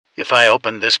If I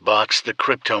open this box, the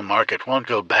crypto market won't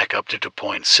go back up to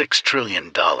 $2.6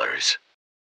 trillion.